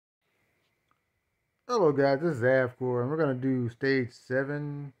Hello guys, this is Avcoor, and we're gonna do stage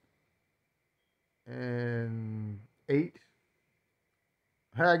 7 and 8.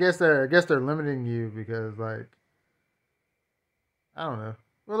 I guess they're limiting you because I don't know.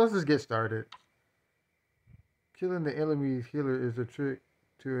 Well, let's just get started. Killing the enemy's healer is a trick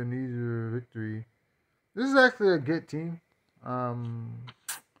to an easier victory. This is actually a good team. Um,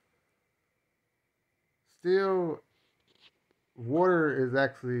 Still, water is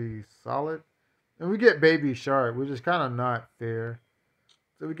actually solid, and we get baby shark, which is kind of not fair.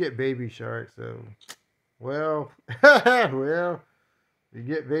 So we get baby shark. So well, well. You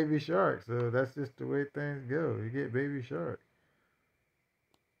get baby shark, so that's just the way things go. You get baby shark.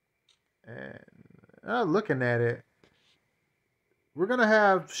 And looking at it, we're gonna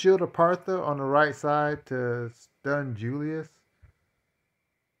have Shield of Partha on the right side to stun Julius.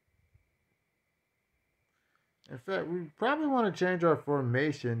 In fact, we probably want to change our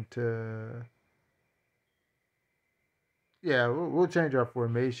formation to yeah, we'll change our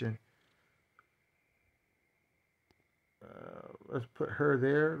formation. Let's put her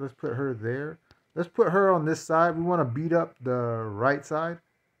there. Let's put her there. Let's put her on this side. We want to beat up the right side.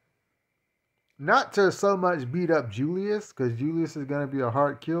 Not to so much beat up Julius, because Julius is gonna be a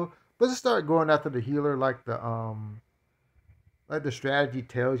hard kill, but to start going after the healer like the strategy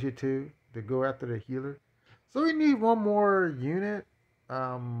tells you to go after the healer. So we need one more unit.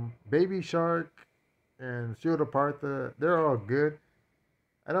 Baby Shark and Shield of Partha, they're all good.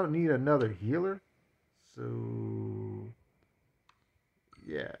 I don't need another healer. So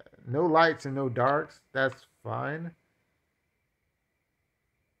yeah. No lights and no darks. That's fine.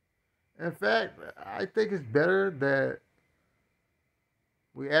 In fact, I think it's better that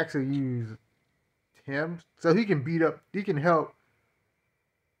we actually use him so he can help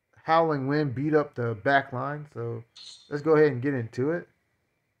Howling Wind beat up the back line. So let's go ahead and get into it.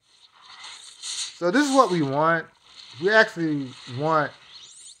 So this is what we want. We actually want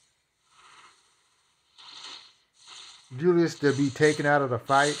Julius to be taken out of the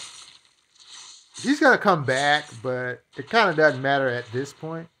fight. He's going to come back, but it kind of doesn't matter at this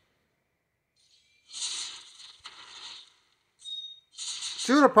point.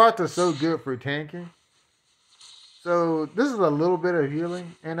 Shooter parts are so good for tanking. So this is a little bit of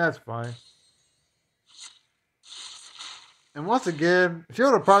healing, and that's fine. And once again,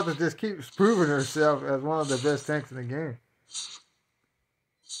 Shield of Partha just keeps proving herself as one of the best tanks in the game.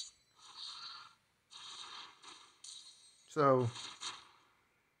 So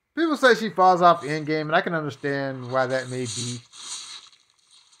people say she falls off end game, and I can understand why that may be.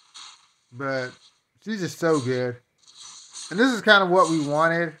 But she's just so good. And this is kind of what we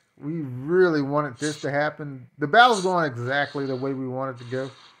wanted. We really wanted this to happen. The battle's going exactly the way we want it to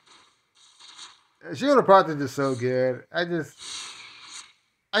go. Shield of Partha is just so good. I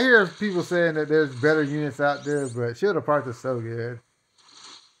hear people saying that there's better units out there, but Shield of Partha is so good.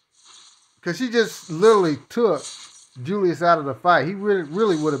 Because she just literally took Julius out of the fight. He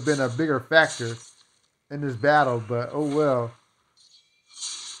really would have been a bigger factor in this battle, but oh well.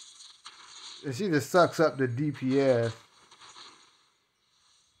 And she just sucks up the DPS.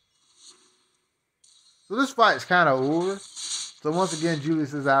 So this fight's kind of over. So once again,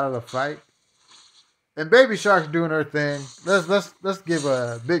 Julius is out of the fight. And Baby Shark's doing her thing. Let's give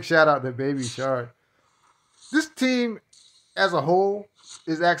a big shout out to Baby Shark. This team as a whole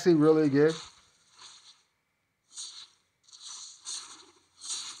is actually really good.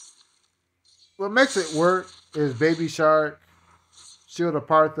 What makes it work is Baby Shark, Shield of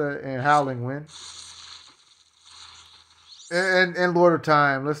Partha, and Howling Wind. And Lord of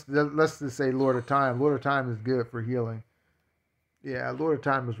Time. Let's just say Lord of Time. Lord of Time is good for healing. Yeah, Lord of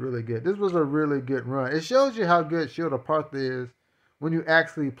Time was really good. This was a really good run. It shows you how good Shield of Partha is when you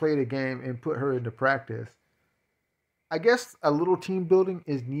actually play the game and put her into practice. I guess a little team building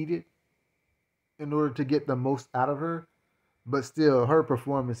is needed in order to get the most out of her, but still, her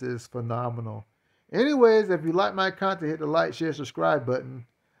performance is phenomenal. Anyways, if you like my content, hit the like, share, subscribe button.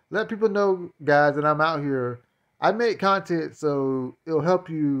 Let people know, guys, that I'm out here. I make content so it'll help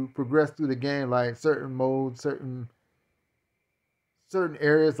you progress through the game, like certain modes, certain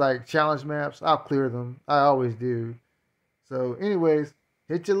areas like challenge maps. I'll clear them. I always do. So anyways,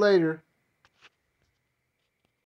 hit you later.